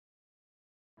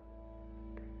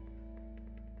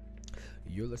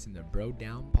You're listening to Bro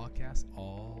Down Podcast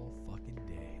all fucking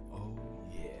day. Oh,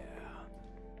 yeah.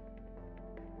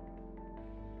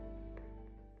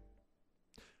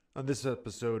 On this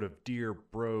episode of Dear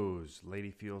Bros,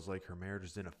 lady feels like her marriage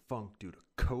is in a funk due to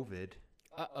COVID.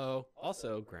 Uh-oh.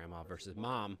 Also, grandma versus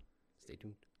mom. Stay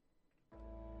tuned.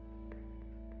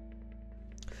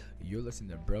 You're listening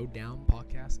to Bro Down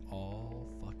Podcast all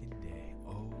fucking day.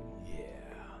 Oh, yeah.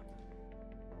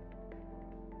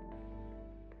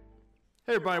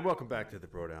 Hey everybody, welcome back to the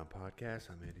Bro Down Podcast.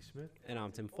 I'm Andy Smith, And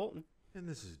I'm Tim Fulton. and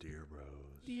this is Dear Bros.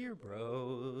 Dear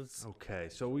bros. Okay,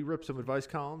 so we rip some advice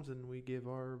columns and we give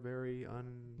our very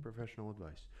unprofessional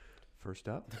advice. First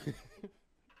up,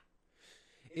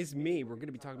 It's me. We're going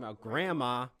to be talking about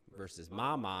grandma versus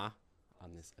mama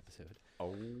on this episode.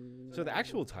 So the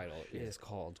actual title is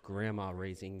called Grandma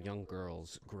Raising Young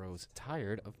Girls Grows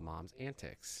Tired of Mom's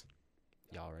Antics.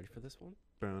 Y'all ready for this one?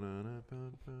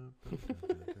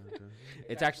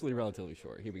 It's actually relatively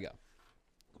short. Here we go.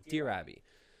 Dear Abby,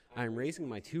 I am raising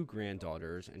my two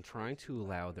granddaughters and trying to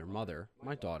allow their mother,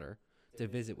 my daughter, to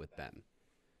visit with them.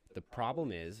 The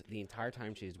problem is, the entire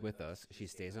time she is with us, she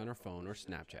stays on her phone or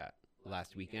Snapchat.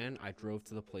 Last weekend, I drove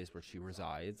to the place where she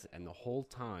resides, and the whole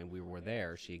time we were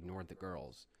there, she ignored the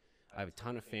girls. I have a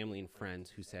ton of family and friends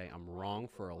who say I'm wrong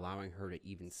for allowing her to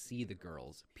even see the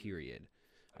girls, period.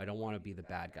 I don't want to be the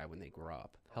bad guy when they grow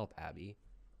up. Help, Abby,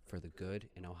 for the good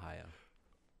in Ohio.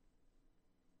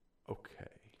 okay.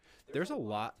 There's a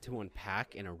lot to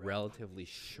unpack in a relatively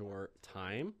short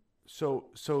time. So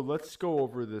let's go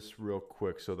over this real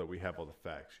quick so that we have all the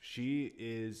facts. She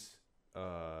is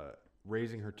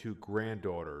raising her two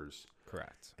granddaughters,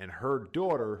 Correct. and her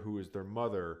daughter, who is their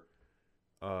mother,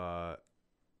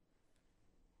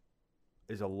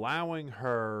 is allowing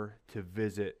her to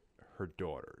visit her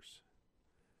daughters.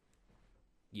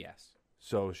 Yes,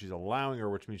 So she's allowing her,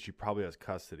 which means she probably has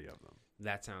custody of them.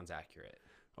 that sounds accurate.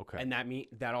 Okay. And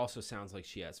that also sounds like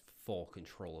she has full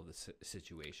control of the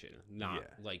situation, not Yeah.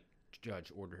 like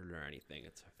judge ordered or anything.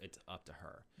 It's up to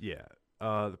her. Yeah.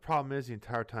 The problem is the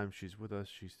entire time she's with us,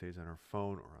 she stays on her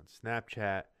phone or on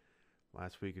Snapchat.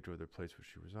 Last week, I drove to the place where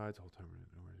she resides. The whole time,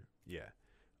 yeah.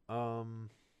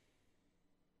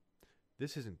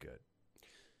 This isn't good.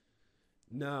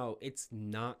 No, it's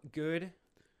not good.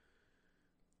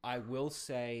 I will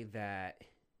say that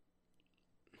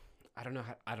I don't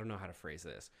know how to phrase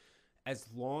this.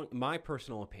 My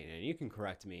personal opinion, and you can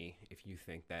correct me if you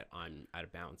think that I'm out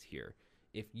of bounds here.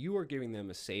 If you are giving them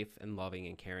a safe and loving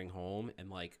and caring home and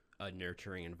like a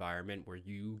nurturing environment where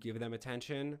you give them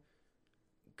attention,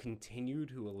 continue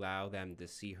to allow them to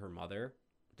see her mother,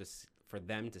 for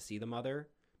them to see the mother,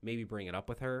 maybe bring it up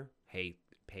with her. Hey,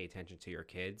 pay attention to your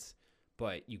kids,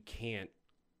 but you can't.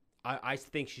 I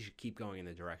think she should keep going in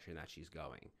the direction that she's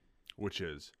going. Which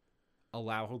is?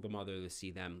 Allow the mother to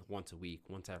see them once a week,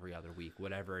 once every other week,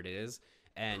 whatever it is.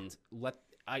 And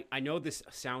I know this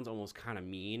sounds almost kind of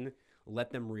mean. Let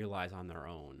them realize on their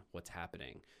own what's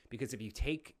happening. Because if you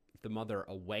take the mother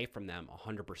away from them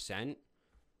 100%,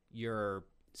 you're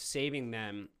saving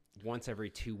them once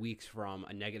every 2 weeks from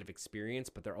a negative experience,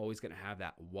 but they're always going to have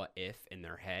that what if in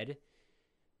their head.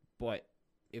 But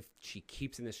if she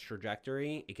keeps in this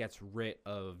trajectory, it gets rid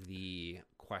of the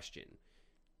question.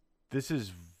 This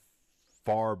is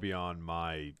far beyond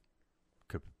my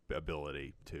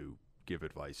ability to give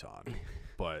advice on.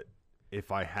 But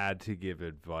if I had to give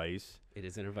advice, It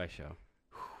is an advice show.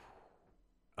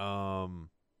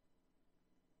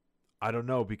 I don't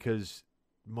know, because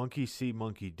monkey see,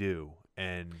 monkey do.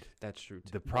 And That's true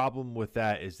too. the problem with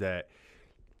that is that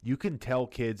you can tell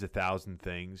kids 1,000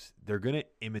 things. They're going to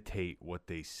imitate what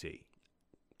they see.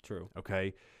 True.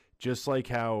 Okay. Just like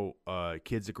how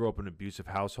kids that grow up in abusive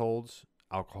households,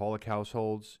 alcoholic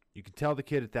households, you can tell the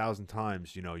kid 1,000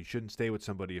 times, you shouldn't stay with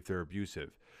somebody if they're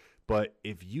abusive. But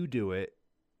if you do it,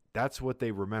 that's what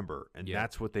they remember. And Yeah.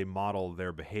 that's what they model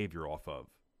their behavior off of.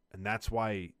 And that's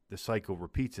why the cycle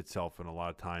repeats itself in a lot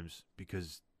of times,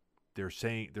 because they're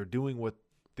doing what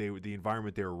the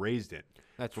environment they were raised in.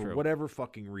 That's for true. whatever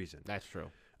fucking reason. That's true.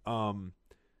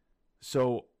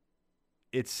 So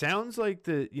it sounds like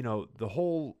the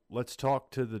whole let's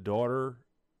talk to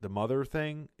the mother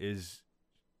thing is,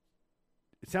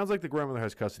 it sounds like the grandmother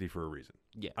has custody for a reason.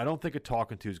 Yeah. I don't think a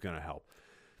talking to is going to help.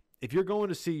 If you're going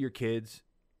to see your kids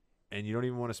and you don't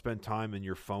even want to spend time and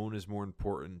your phone is more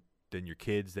important than your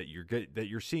kids that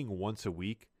you're seeing once a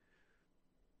week,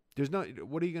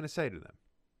 what are you going to say to them?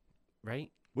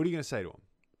 Right? What are you going to say to them?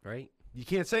 Right? You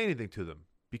can't say anything to them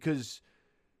because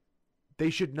they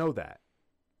should know that.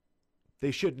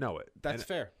 They should know it. That's And-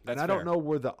 fair. And I don't know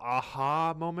where the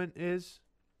aha moment is,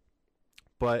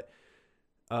 but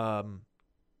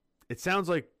it sounds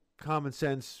like common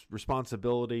sense,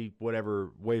 responsibility,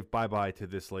 whatever, waved bye-bye to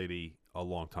this lady a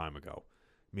long time ago,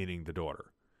 meaning the daughter.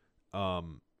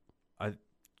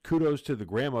 Kudos to the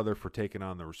grandmother for taking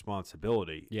on the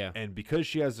responsibility. Yeah. And because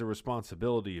she has the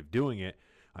responsibility of doing it,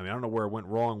 I mean, I don't know where it went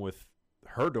wrong with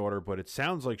her daughter, but it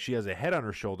sounds like she has a head on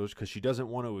her shoulders because she doesn't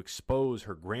want to expose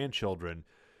her grandchildren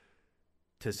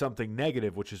to something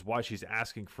negative, which is why she's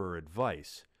asking for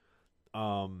advice.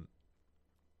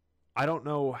 I don't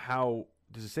know how,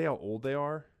 does it say how old they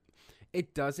are?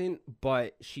 It doesn't,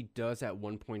 but she does at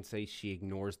one point say she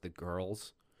ignores the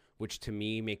girls, which to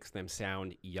me makes them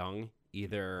sound young,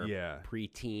 either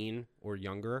preteen or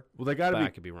younger. Well, they got to but be. I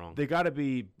could be wrong. They got to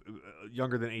be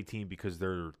younger than 18 because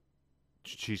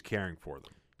she's caring for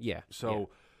them. Yeah. So,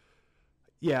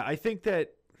 yeah, I think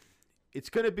that it's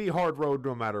going to be a hard road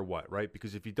no matter what, right?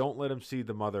 Because if you don't let them see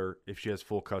the mother, if she has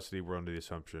full custody, we're under the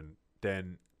assumption,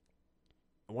 then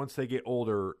once they get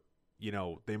older, you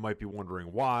know, they might be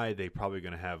wondering why. They're probably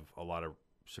going to have a lot of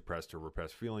suppressed or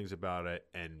repressed feelings about it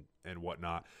and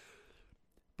whatnot.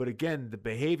 But again, the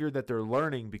behavior that they're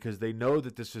learning because they know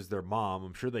that this is their mom,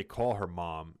 I'm sure they call her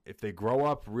mom. If they grow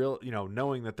up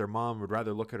knowing that their mom would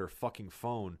rather look at her fucking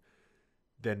phone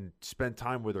than spend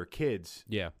time with her kids.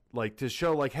 Yeah. Like to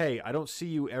show like, hey, I don't see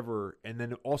you ever. And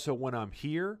then also when I'm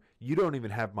here, you don't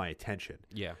even have my attention.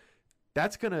 Yeah.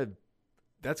 That's going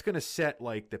to set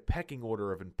like the pecking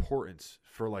order of importance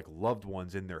for like loved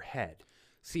ones in their head.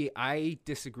 See, I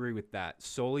disagree with that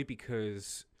solely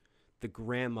because the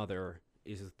grandmother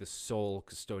is the sole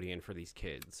custodian for these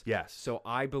kids. Yes. So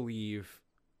I believe,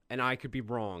 and I could be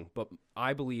wrong, but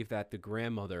I believe that the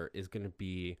grandmother is going to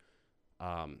be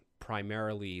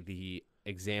primarily the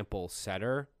example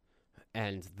setter,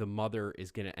 and the mother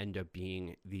is going to end up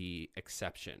being the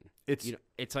exception.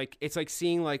 It's like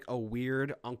seeing like a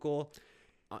weird uncle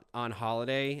on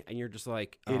holiday, and you're just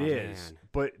like, oh, it is. Man.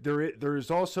 But there's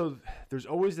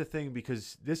always the thing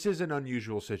because this is an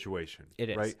unusual situation. It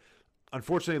is. Right?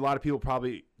 Unfortunately, a lot of people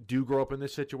probably do grow up in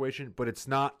this situation, but it's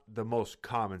not the most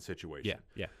common situation. Yeah,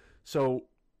 yeah. So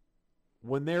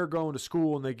when they're going to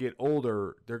school and they get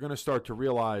older, they're going to start to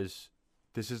realize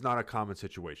this is not a common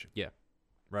situation. Yeah.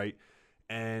 Right?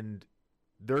 And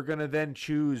they're going to then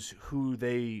choose who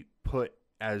they put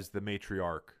as the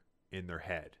matriarch in their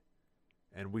head.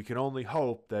 And we can only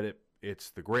hope that it's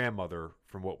the grandmother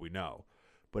from what we know.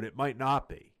 But it might not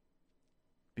be.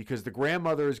 Because the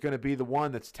grandmother is going to be the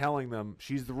one that's telling them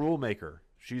she's the rule maker.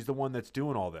 She's the one that's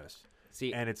doing all this.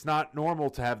 See, and it's not normal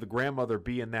to have the grandmother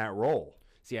be in that role.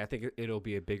 See, I think it'll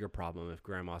be a bigger problem if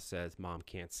grandma says mom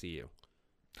can't see you.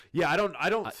 Yeah, I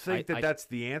don't think that's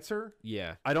the answer.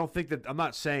 Yeah. I don't think that. I'm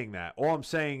not saying that. All I'm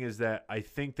saying is that I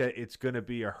think that it's going to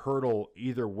be a hurdle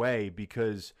either way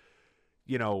because,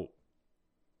 you know,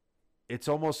 it's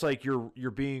almost like you're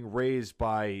being raised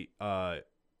by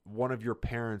one of your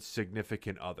parents'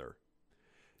 significant other.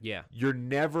 Yeah. You're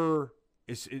never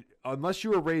unless you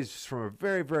were raised from a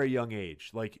very, very young age.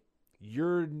 Like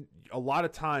a lot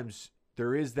of times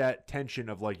there is that tension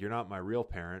of like, you're not my real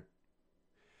parent.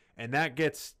 And that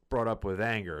gets brought up with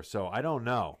anger. So I don't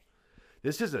know.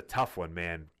 This is a tough one,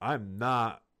 man. I'm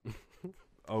not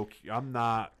okay. I'm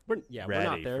not we're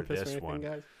not therapists for this one.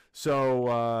 guys.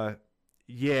 So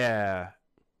yeah.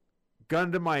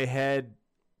 Gun to my head.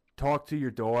 Talk to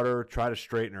your daughter. Try to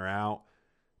straighten her out.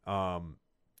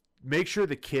 Make sure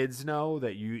the kids know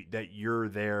that you're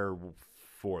there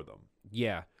for them.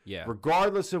 Yeah, yeah.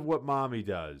 Regardless of what mommy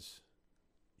does,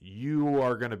 you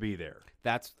are going to be there.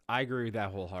 I agree with that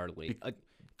wholeheartedly.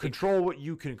 Control what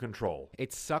you can control.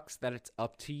 It sucks that it's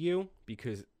up to you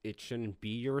because it shouldn't be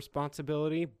your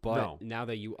responsibility. But now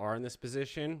that you are in this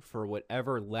position, for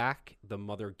whatever lack the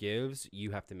mother gives, you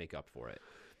have to make up for it.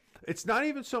 It's not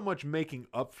even so much making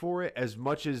up for it as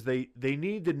much as they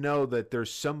need to know that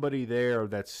there's somebody there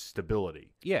that's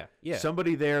stability. Yeah, yeah.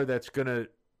 Somebody there that's going to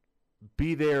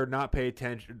be there, not pay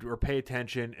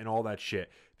attention and all that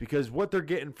shit. Because what they're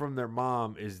getting from their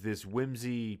mom is this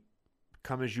whimsy,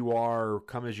 come as you are,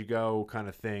 come as you go kind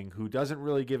of thing, who doesn't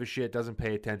really give a shit, doesn't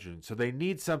pay attention. So they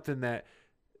need something that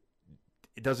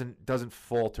it doesn't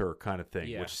falter kind of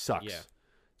thing, which sucks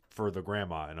for the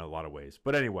grandma in a lot of ways.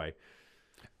 But anyway,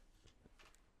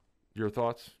 your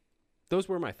thoughts? Those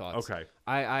were my thoughts. Okay.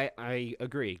 I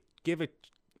agree. Give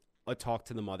a talk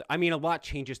to the mother. I mean, a lot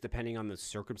changes depending on the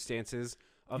circumstances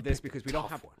of this because we don't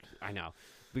have one. I know.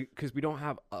 Because we don't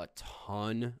have a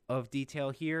ton of detail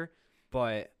here,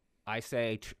 but I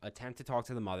say attempt to talk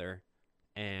to the mother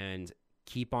and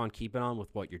keep on keeping on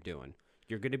with what you're doing.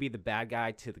 You're going to be the bad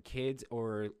guy to the kids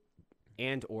or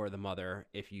the mother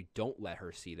if you don't let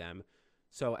her see them.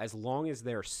 So as long as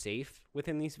they're safe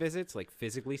within these visits, like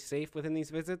physically safe within these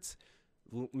visits,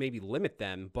 maybe limit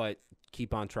them, but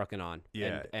keep on trucking on.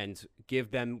 Yeah. And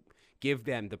give them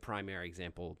the primary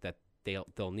example that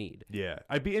they'll need. Yeah.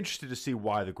 I'd be interested to see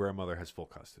why the grandmother has full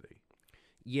custody.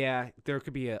 Yeah, there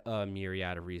could be a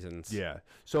myriad of reasons. Yeah.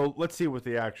 So let's see what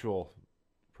the actual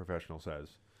professional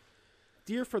says.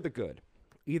 Dear for the good.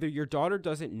 Either your daughter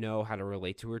doesn't know how to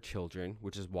relate to her children,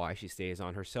 which is why she stays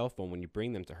on her cell phone when you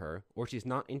bring them to her, or she's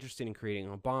not interested in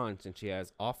creating a bond since she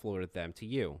has offloaded them to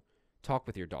you. Talk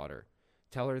with your daughter.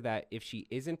 Tell her that if she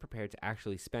isn't prepared to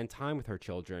actually spend time with her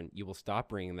children, you will stop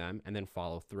bringing them and then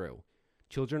follow through.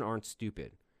 Children aren't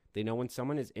stupid. They know when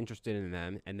someone is interested in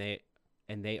them and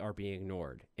they are being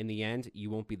ignored. In the end, you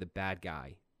won't be the bad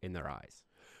guy in their eyes.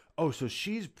 Oh, so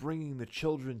she's bringing the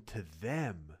children to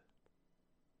them.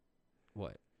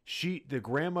 What? The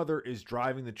grandmother is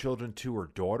driving the children to her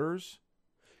daughters?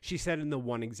 She said in the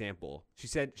one example, she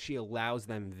said she allows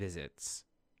them visits.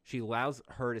 She allows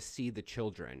her to see the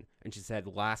children. And she said,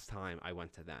 last time I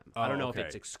went to them. I don't know if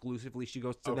it's exclusively she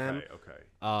goes to them. Okay.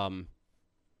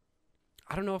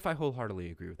 I don't know if I wholeheartedly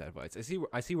agree with that advice.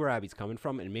 I see where Abby's coming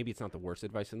from, and maybe it's not the worst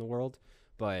advice in the world,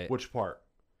 but Which part?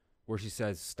 where she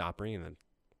says, stop bringing them.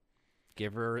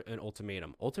 Give her an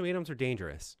ultimatum. Ultimatums are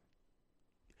dangerous.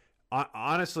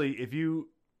 Honestly, if you,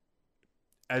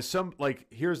 as some, like,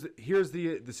 here's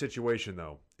the situation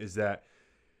though, is that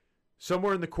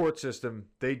somewhere in the court system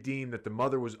they deem that the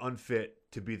mother was unfit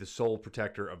to be the sole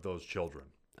protector of those children.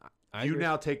 I You agree.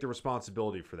 now take the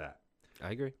responsibility for that.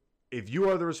 I agree. If you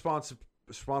are the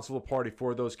responsible party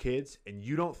for those kids, and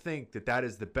you don't think that that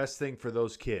is the best thing for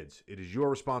those kids, it is your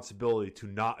responsibility to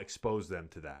not expose them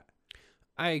to that.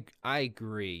 I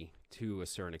agree to a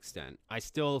certain extent. I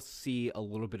still see a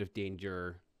little bit of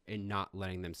danger in not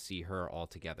letting them see her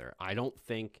altogether. I don't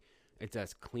think it's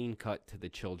as clean cut to the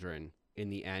children in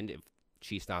the end if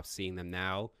she stops seeing them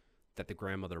now that the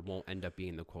grandmother won't end up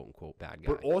being the quote unquote bad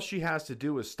guy. But all she has to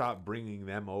do is stop bringing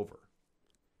them over.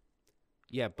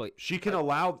 Yeah, but She can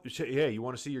allow, hey, you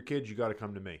want to see your kids, you got to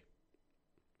come to me.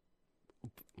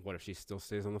 what if she still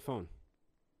stays on the phone?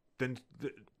 Then,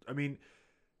 I mean,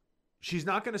 she's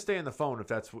not going to stay on the phone if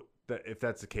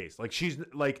that's the case. Like, she's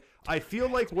like, I feel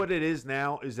like what it is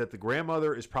now is that the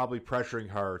grandmother is probably pressuring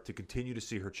her to continue to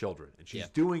see her children, and she's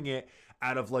doing it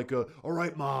out of like a all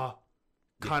right, ma,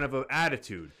 kind of an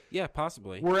attitude. Yeah,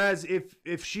 possibly. Whereas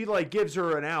if she like gives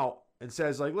her an out and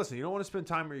says like, listen, you don't want to spend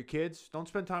time with your kids, don't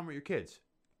spend time with your kids.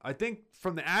 I think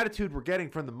from the attitude we're getting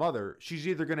from the mother, she's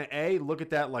either going to look at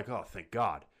that like, oh, thank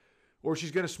God, or she's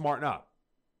going to smarten up.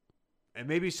 And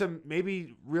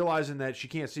maybe realizing that she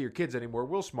can't see her kids anymore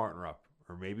will smarten her up.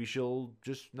 Or maybe she'll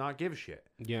just not give a shit.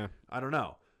 Yeah. I don't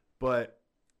know. But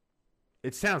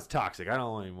it sounds toxic. I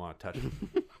don't even want to touch it.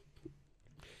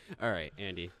 All right,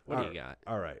 Andy, what do you got?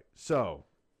 All right. So,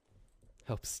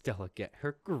 Help Stella get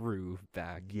her groove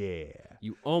back. yeah.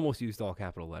 You almost used all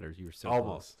capital letters. You were so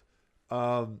close.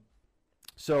 Almost.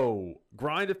 So,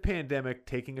 grind of pandemic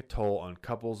taking a toll on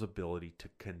couples' ability to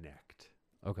connect.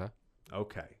 Okay.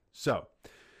 Okay. So,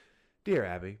 dear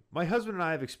Abby, my husband and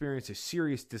I have experienced a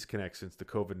serious disconnect since the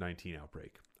COVID-19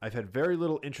 outbreak. I've had very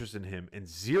little interest in him and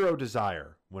zero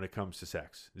desire when it comes to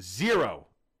sex. Zero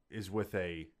is with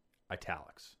a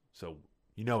italics. So,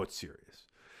 you know it's serious.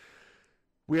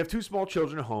 We have 2 small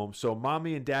children at home, so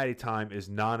mommy and daddy time is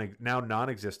now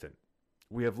non-existent.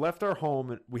 We haven't left our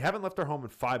home in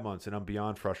 5 months, and I'm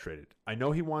beyond frustrated. I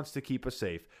know he wants to keep us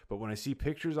safe, but when I see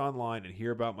pictures online and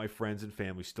hear about my friends and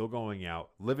family still going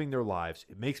out, living their lives,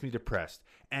 it makes me depressed,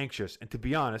 anxious, and to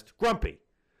be honest, grumpy.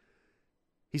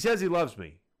 He says he loves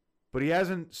me, but he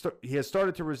has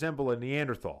started to resemble a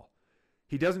Neanderthal.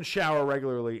 He doesn't shower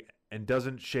regularly and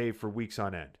doesn't shave for weeks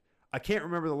on end. I can't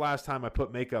remember the last time I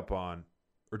put makeup on,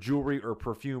 or jewelry, or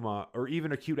perfume on, or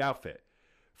even a cute outfit.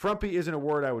 Frumpy isn't a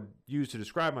word I would use to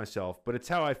describe myself, but it's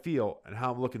how I feel and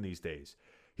how I'm looking these days.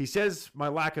 He says my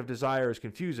lack of desire is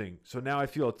confusing, so now I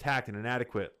feel attacked and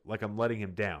inadequate, like I'm letting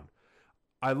him down.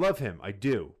 I love him, I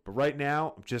do, but right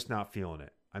now, I'm just not feeling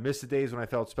it. I miss the days when I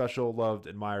felt special, loved,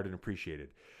 admired, and appreciated.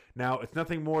 Now, it's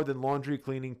nothing more than laundry,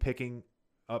 cleaning, picking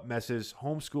up messes,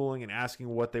 homeschooling, and asking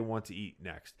what they want to eat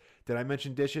next. Did I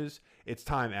mention dishes? It's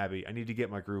time, Abby. I need to get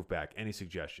my groove back. Any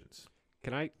suggestions?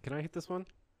 Can I hit this one?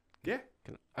 Yeah.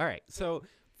 All right. So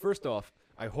first off,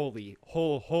 I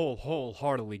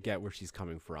wholeheartedly get where she's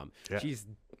coming from. Yeah. She's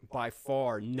by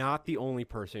far not the only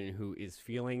person who is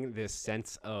feeling this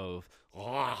sense of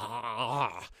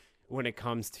when it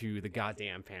comes to the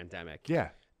goddamn pandemic. Yeah.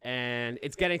 And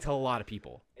it's getting to a lot of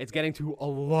people. It's getting to a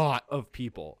lot of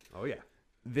people. Oh, yeah.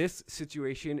 This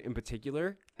situation in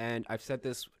particular, and I've said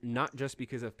this not just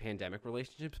because of pandemic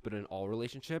relationships, but in all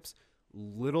relationships,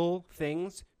 little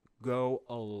things go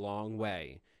a long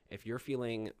way. If you're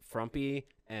feeling frumpy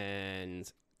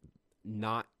and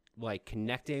not like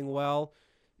connecting well,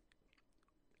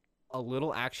 a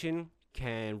little action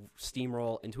can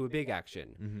steamroll into a big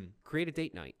action. Create a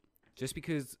date night. Just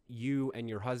because you and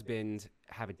your husband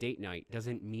have a date night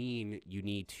doesn't mean you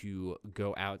need to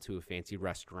go out to a fancy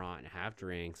restaurant and have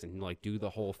drinks and like do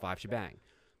the whole 5 shebang.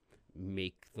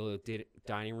 Make the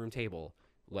dining room table,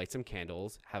 light some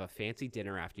candles, have a fancy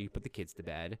dinner after you put the kids to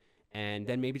bed, and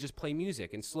then maybe just play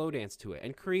music and slow dance to it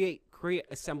and create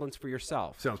a semblance for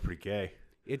yourself. Sounds pretty gay.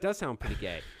 It does sound pretty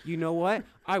gay. You know what?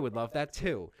 I would love that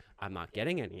too. I'm not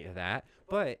getting any of that,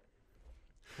 but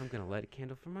I'm going to light a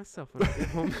candle for myself when I get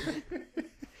home.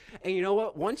 And you know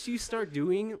what? Once you start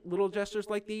doing little gestures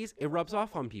like these, it rubs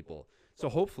off on people. So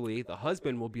hopefully the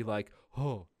husband will be like,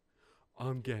 oh,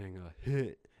 I'm getting a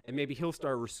hit. And maybe he'll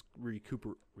start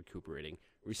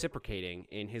reciprocating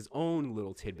in his own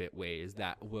little tidbit ways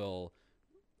that will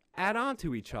add on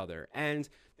to each other. And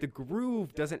the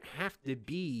groove doesn't have to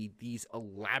be these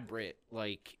elaborate,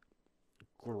 like,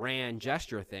 grand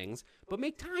gesture things, but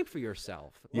make time for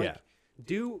yourself. Like, Yeah.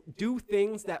 Do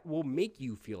things that will make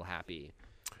you feel happy.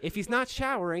 If he's not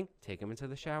showering, take him into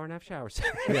the shower and have showers.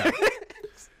 Yeah.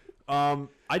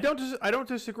 I don't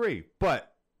disagree,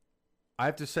 but I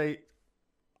have to say,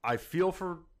 I feel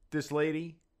for this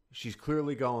lady. She's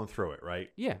clearly going through it, right?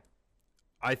 Yeah.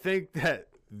 I think that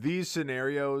these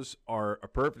scenarios are a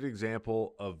perfect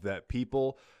example of that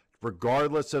people,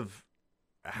 regardless of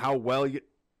how well you,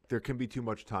 there can be too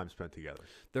much time spent together.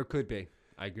 There could be.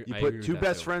 I agree. You I put agree with two that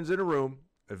best too. friends in a room,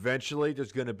 eventually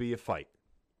there's going to be a fight.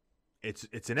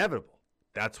 It's inevitable.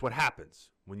 That's what happens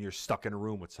when you're stuck in a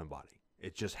room with somebody.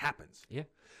 It just happens. Yeah.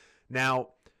 Now,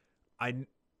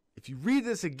 if you read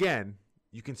this again,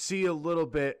 you can see a little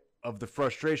bit of the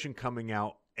frustration coming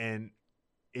out, and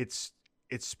it's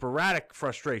sporadic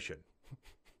frustration.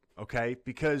 Okay?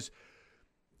 Because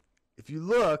if you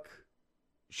look,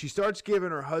 she starts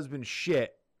giving her husband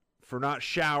shit for not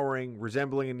showering,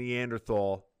 resembling a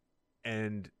Neanderthal,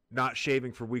 and not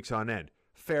shaving for weeks on end.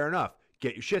 Fair enough.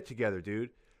 Get your shit together,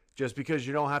 dude. Just because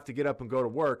you don't have to get up and go to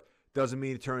work doesn't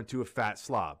mean you turn into a fat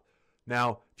slob.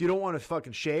 Now, if you don't want to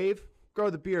fucking shave, grow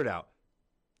the beard out.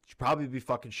 You should probably be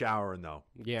fucking showering, though.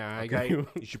 Yeah, I Okay? agree.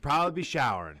 You should probably be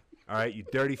showering. All right? You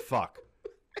dirty fuck.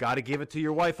 Got to give it to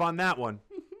your wife on that one.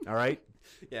 All right?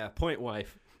 Yeah, point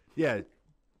wife. Yeah.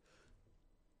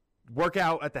 Work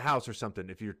out at the house or something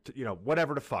if you're,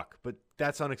 whatever the fuck. But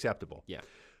that's unacceptable. Yeah.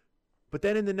 But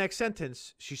then in the next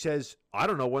sentence, she says, I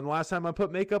don't know when the last time I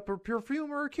put makeup or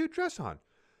perfume or a cute dress on.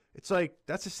 It's like,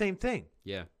 that's the same thing.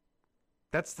 Yeah.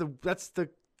 That's the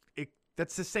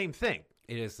same thing.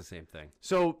 It is the same thing.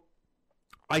 So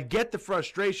I get the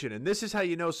frustration. And this is how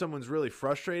you know someone's really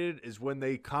frustrated, is when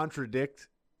they contradict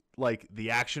like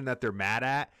the action that they're mad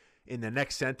at in the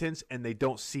next sentence and they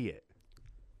don't see it.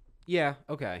 Yeah,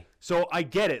 okay. So I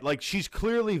get it. Like, she's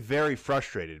clearly very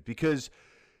frustrated because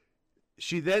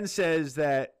she then says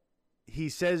that he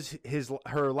says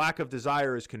her lack of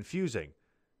desire is confusing.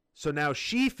 So now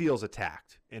she feels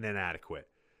attacked and inadequate.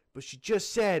 But she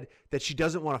just said that she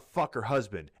doesn't want to fuck her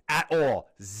husband at all.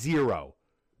 Zero.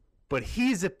 But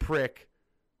he's a prick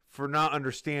for not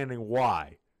understanding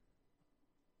why.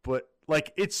 But,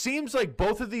 like, it seems like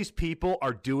both of these people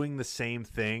are doing the same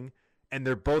thing, and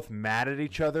they're both mad at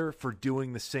each other for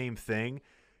doing the same thing,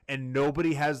 and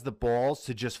nobody has the balls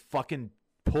to just fucking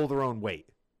pull their own weight.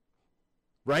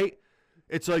 Right?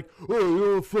 It's like, oh, you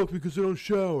don't fuck me because I don't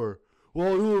shower.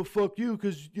 Well, you don't fuck you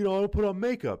because, I don't put on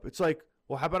makeup. It's like,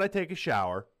 well, how about I take a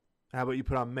shower? How about you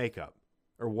put on makeup?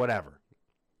 Or whatever.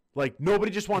 Like, nobody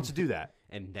just wants to do that.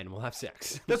 And then we'll have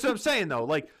sex. That's what I'm saying, though.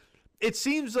 Like, it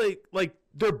seems like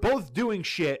they're both doing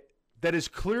shit that is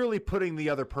clearly putting the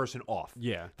other person off.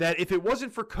 Yeah. That if it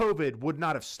wasn't for COVID, would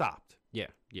not have stopped. Yeah,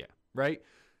 yeah. Right?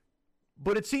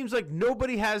 But it seems like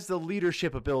nobody has the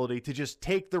leadership ability to just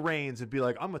take the reins and be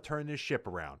like, I'm going to turn this ship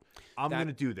around. I'm going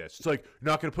to do this. It's like,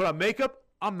 not going to put on makeup?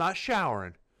 I'm not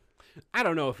showering. I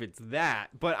don't know if it's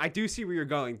that, but I do see where you're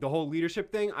going. The whole leadership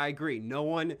thing, I agree. No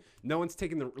one's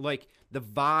taking the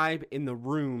vibe in the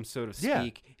room, so to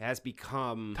speak, has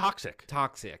become Toxic.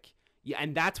 Yeah,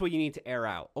 and that's what you need to air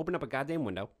out. Open up a goddamn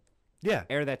window. Yeah.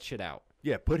 Air that shit out.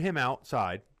 Yeah, put him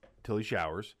outside till he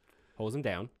showers. Hose him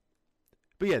down.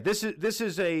 But yeah, this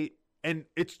is and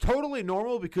it's totally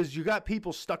normal because you got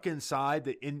people stuck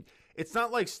inside it's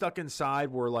not like stuck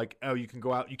inside where like, oh, you can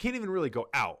go out. You can't even really go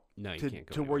out No, you can't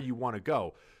go to where you want to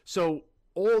go. So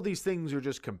all these things are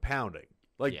just compounding.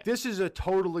 Like, Yeah. this is a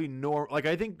totally normal. Like,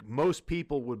 I think most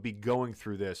people would be going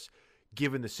through this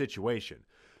given the situation.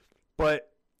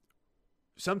 But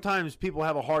sometimes people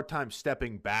have a hard time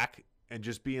stepping back and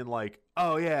just being like,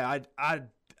 oh, yeah,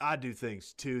 I do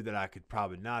things, too, that I could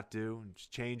probably not do and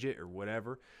just change it or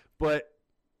whatever. But,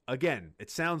 again, it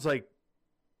sounds like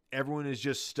everyone is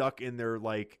just stuck in their,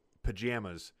 like,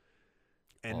 pajamas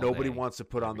and All nobody day, wants to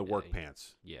put on the every work day.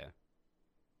 pants. Yeah.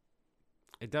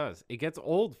 It does. It gets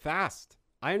old fast.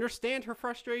 I understand her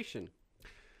frustration.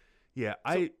 Yeah,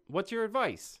 So, what's your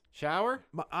advice? Shower?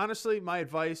 honestly, my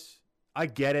advice, I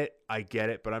get it,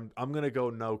 but I'm gonna go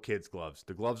no kids gloves.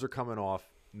 The gloves are coming off.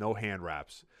 No hand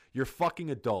wraps. You're fucking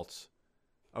adults,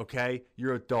 okay?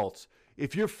 You're adults.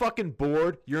 If you're fucking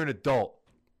bored, you're an adult.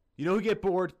 You know who get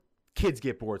bored? Kids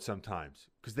get bored sometimes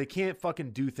because they can't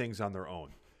fucking do things on their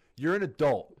own. You're an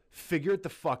adult. Figure it the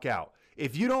fuck out.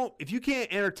 If you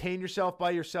can't entertain yourself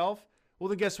by yourself, well,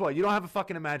 then guess what? You don't have a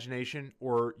fucking imagination,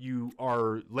 or you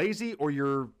are lazy,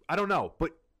 or I don't know,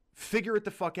 but figure it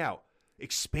the fuck out.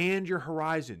 Expand your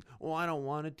horizon. Oh, I don't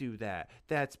want to do that.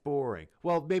 That's boring.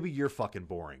 Well, maybe you're fucking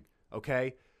boring,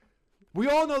 okay? We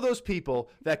all know those people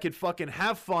that could fucking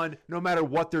have fun no matter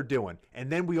what they're doing.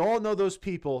 And then we all know those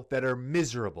people that are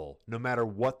miserable no matter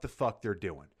what the fuck they're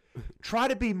doing. Try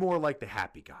to be more like the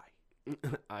happy guy.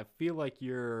 I feel like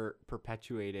you're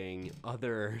perpetuating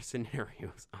other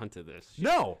scenarios onto this.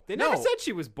 No. They never said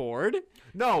she was bored.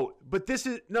 No, but this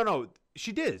is no.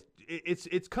 She did.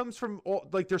 It comes from all,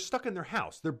 like, they're stuck in their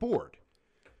house. They're bored.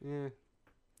 Yeah.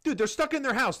 Dude, they're stuck in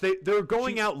their house. They're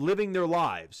going out living their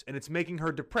lives, and it's making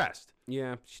her depressed.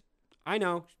 Yeah. I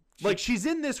know. Like, she's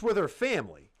in this with her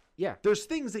family. Yeah. There's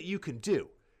things that you can do.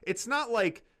 It's not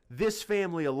like this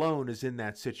family alone is in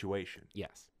that situation.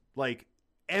 Yes. Like,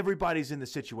 everybody's in the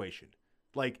situation.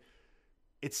 Like,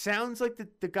 it sounds like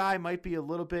the guy might be a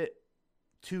little bit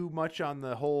too much on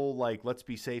the whole, like, let's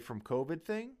be safe from COVID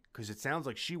thing, because it sounds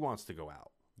like she wants to go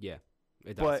out. Yeah.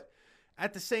 It does. But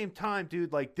at the same time,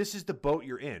 dude, like, this is the boat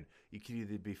you're in. You can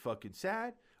either be fucking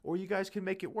sad, or you guys can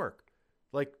make it work.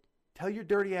 Like, tell your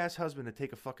dirty ass husband to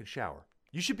take a fucking shower.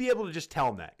 You should be able to just tell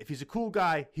him that. If he's a cool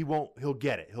guy, he'll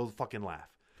get it. He'll fucking laugh.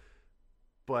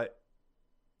 But,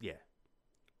 yeah.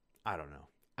 I don't know.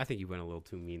 I think you went a little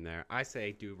too mean there. I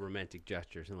say do romantic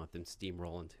gestures and let them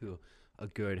steamroll into a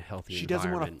good, healthy She doesn't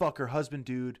want to environment. fuck her husband,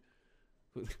 dude.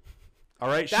 All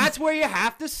right? That's where you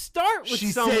have to start with she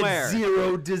somewhere. said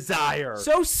zero desire.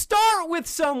 So start with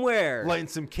somewhere. Lighting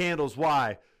some candles.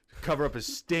 Why? Cover up his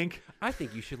stink? I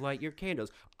think you should light your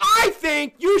candles. I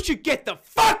think you should get the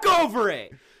fuck over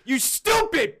it. You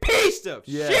stupid piece of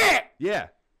shit. Yeah.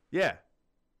 Yeah.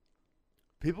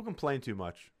 People complain too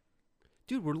much.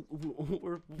 Dude,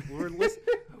 we're listening.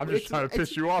 I'm just trying to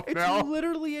piss you off now. It's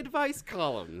literally advice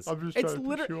columns. I'm just trying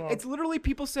to piss you off. It's literally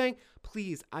people saying,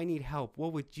 "Please, I need help.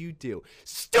 What would you do?"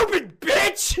 Stupid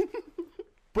bitch.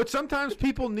 But sometimes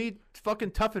people need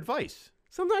fucking tough advice.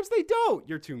 Sometimes they don't.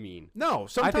 You're too mean. No,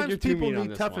 sometimes you're too people mean on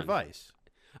need this tough one. advice.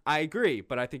 I agree,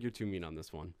 but I think you're too mean on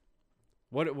this one.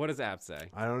 What does Ab say?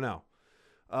 I don't know.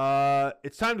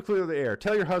 It's time to clear the air.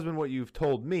 Tell your husband what you've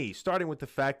told me, starting with the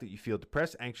fact that you feel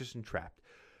depressed, anxious, and trapped.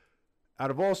 Out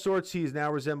of all sorts, he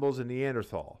now resembles a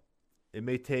Neanderthal. It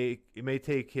may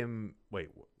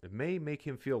make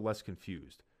him feel less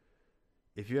confused.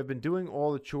 If you have been doing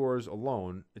all the chores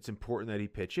alone, it's important that he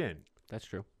pitch in. That's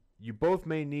true. You both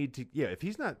may need to, if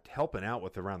he's not helping out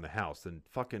with around the house, then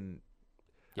fucking,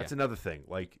 that's another thing.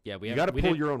 Like, Yeah, you got to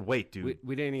pull your own weight, dude.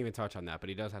 We didn't even touch on that, but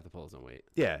he does have to pull his own weight.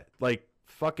 Yeah, like,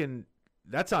 fucking,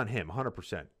 that's on him,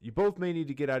 100%. You both may need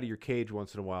to get out of your cage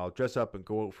once in a while, dress up, and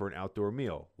go out for an outdoor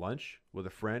meal, lunch, with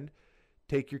a friend.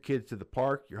 Take your kids to the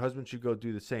park. Your husband should go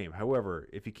do the same. However,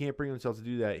 if he can't bring himself to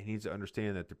do that, he needs to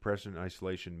understand that depression and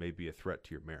isolation may be a threat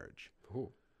to your marriage.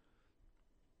 Ooh.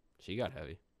 She got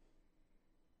heavy.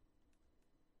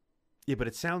 Yeah, but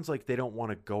it sounds like they don't want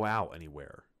to go out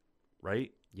anywhere,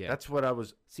 right? Yeah. That's what I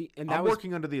was. See, and I'm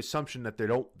working under the assumption that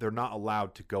they're not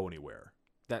allowed to go anywhere,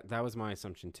 that was my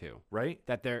assumption too. right?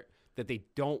 That they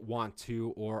don't want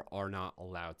to or are not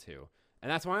allowed to. And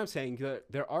that's why I'm saying that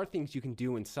there are things you can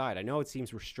do inside. I know it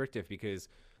seems restrictive because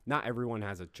not everyone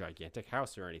has a gigantic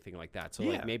house or anything like that. So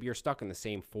Yeah. like maybe you're stuck in the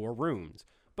same 4 rooms,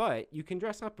 but you can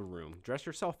dress up a room, dress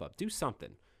yourself up, do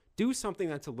something. Do something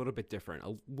that's a little bit different.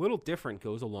 A little different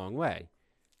goes a long way.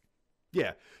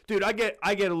 Yeah, dude, I get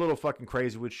a little fucking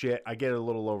crazy with shit. I get a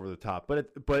little over the top, but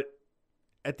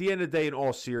at the end of the day, in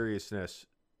all seriousness,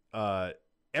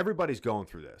 everybody's going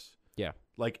through this. Yeah.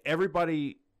 Like,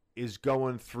 everybody is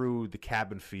going through the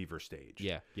cabin fever stage.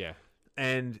 Yeah.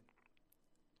 And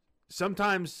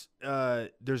sometimes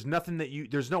there's nothing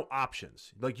there's no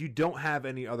options. Like, you don't have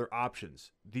any other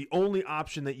options. The only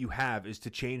option that you have is to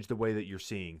change the way that you're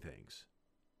seeing things,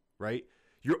 right?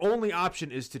 Your only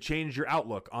option is to change your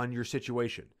outlook on your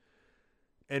situation.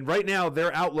 And right now,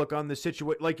 their outlook on the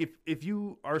situation, like if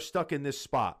you are stuck in this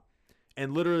spot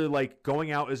and literally like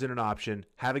going out isn't an option,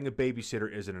 having a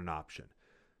babysitter isn't an option,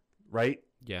 right?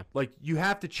 Yeah. Like, you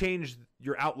have to change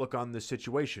your outlook on this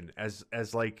situation as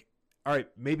like, all right,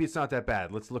 maybe it's not that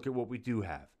bad. Let's look at what we do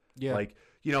have. Yeah. Like,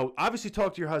 you know, obviously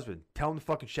talk to your husband. Tell him to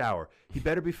fucking shower. He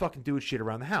better be fucking doing shit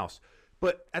around the house.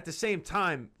 But at the same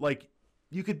time, like,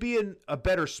 you could be in a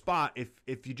better spot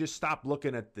if you just stop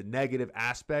looking at the negative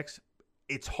aspects.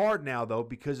 It's hard now, though,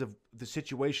 because of the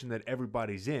situation that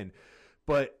everybody's in.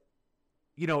 But,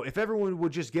 you know, if everyone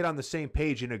would just get on the same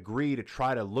page and agree to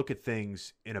try to look at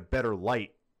things in a better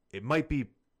light, it might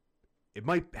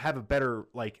have a better,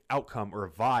 like, outcome or a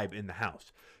vibe in the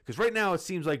house. Because right now it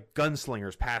seems like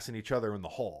gunslingers passing each other in the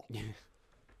hall.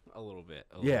 A little bit.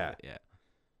 Yeah. Yeah.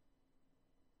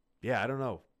 Yeah, I don't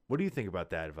know. What do you think about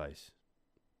that advice?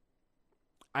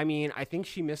 I mean, I think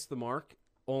she missed the mark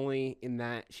only in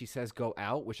that she says go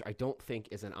out, which I don't think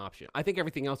is an option. I think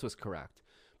everything else was correct,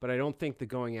 but I don't think the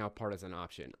going out part is an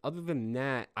option. Other than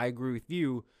that, I agree with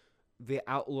you. The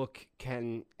outlook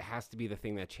has to be the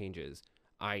thing that changes.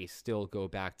 I still go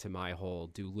back to my whole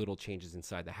do little changes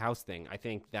inside the house thing. I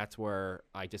think that's where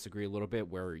I disagree a little bit,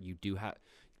 where you do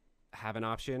have an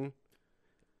option.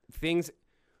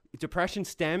 Depression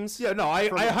stems. Yeah, no, I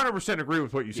 100% agree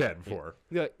with what you said before.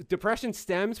 Depression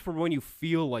stems from when you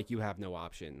feel like you have no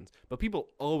options. But people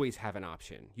always have an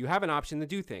option. You have an option to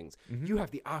do things. Mm-hmm. You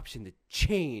have the option to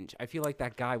change. I feel like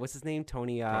that guy, what's his name?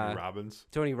 Tony Robbins.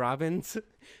 Tony Robbins.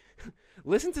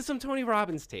 Listen to some Tony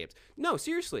Robbins tapes. No,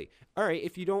 seriously. All right,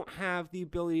 if you don't have the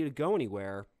ability to go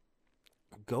anywhere,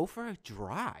 go for a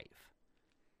drive.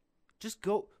 Just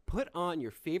go put on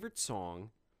your favorite song.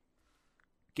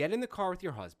 Get in the car with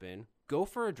your husband, go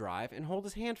for a drive, and hold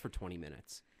his hand for 20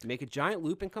 minutes. Make a giant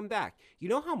loop and come back. You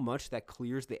know how much that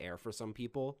clears the air for some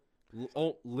people?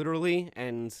 Literally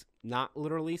and not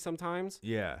literally sometimes?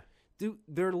 Yeah. Dude,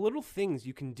 there are little things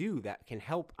you can do that can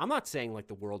help. I'm not saying like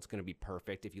the world's going to be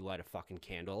perfect if you light a fucking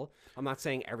candle. I'm not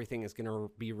saying everything is going to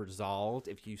be resolved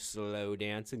if you slow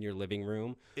dance in your living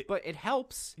room. But it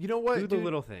helps. You know what? Do the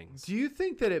little things. Do you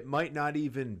think that it might not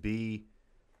even be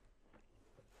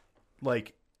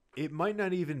like... It might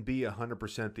not even be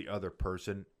 100% the other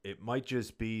person. It might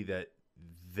just be that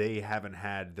they haven't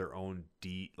had their own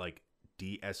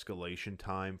de-escalation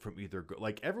time from either...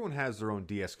 Like, everyone has their own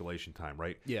de-escalation time,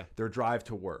 right? Yeah. Their drive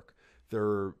to work.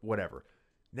 Their whatever.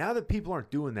 Now that people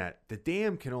aren't doing that, the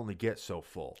dam can only get so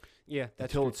full. Yeah,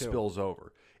 that's until true it too. spills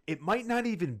over. It might not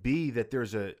even be that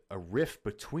there's a rift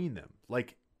between them.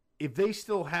 Like, if they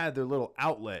still had their little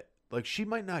outlet, like, she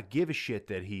might not give a shit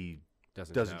that he...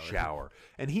 doesn't shower.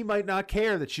 And he might not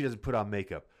care that she doesn't put on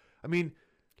makeup. I mean...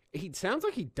 He sounds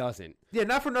like he doesn't. Yeah,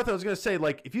 not for nothing. I was going to say,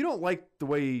 like, if you don't like the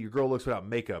way your girl looks without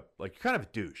makeup, like, you're kind of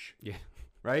a douche. Yeah.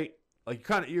 Right? Like,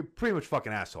 you're pretty much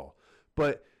fucking asshole.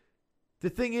 But the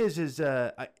thing is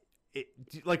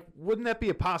like, wouldn't that be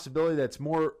a possibility that's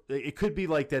more... It could be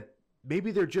like that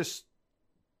maybe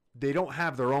they don't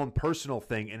have their own personal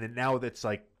thing, and then now that's,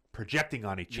 like, projecting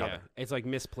on each other. It's like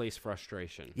misplaced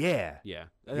frustration. Yeah. Yeah.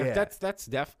 Yeah.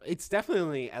 It's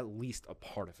definitely at least a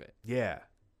part of it. Yeah.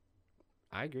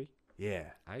 I agree. Yeah.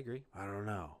 I agree. I don't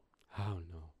know. Oh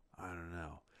no. I don't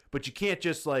know. But you can't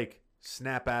just like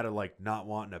snap out of like not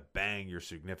wanting to bang your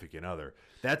significant other.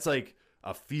 That's like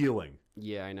a feeling.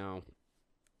 Yeah, I know.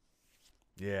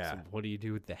 Yeah. So what do you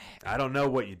do with that? I don't know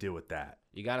what you do with that.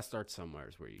 You got to start somewhere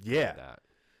is where you do Yeah. that.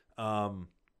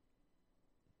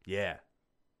 Yeah.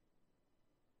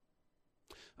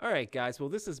 All right, guys. Well,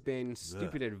 this has been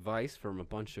stupid advice from a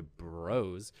bunch of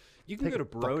bros. You can Take go a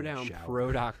to fucking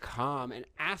brodownpro.com and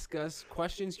ask us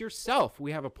questions yourself.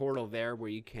 We have a portal there where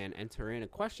you can enter in a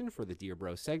question for the Dear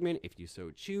Bro segment if you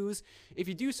so choose. If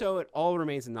you do so, it all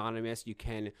remains anonymous. You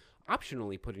can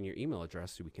optionally put in your email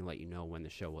address so we can let you know when the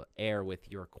show will air with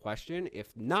your question.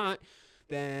 If not,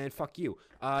 then fuck you.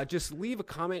 Just leave a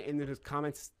comment in the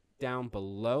comments down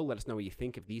below. Let us know what you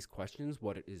think of these questions.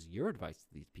 What is your advice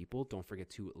to these people? Don't forget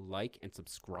to like and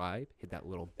subscribe. Hit that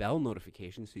little bell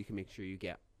notification so you can make sure you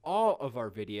get all of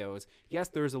our videos. Yes,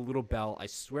 there's a little bell. I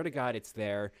swear to God, it's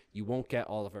there. You won't get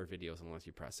all of our videos unless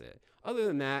you press it. Other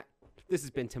than that, this has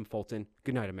been Tim Fulton.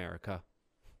 Good night, America.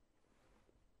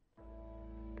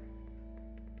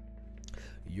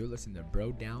 You're listening to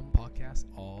Bro Down Podcast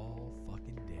all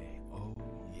fucking day.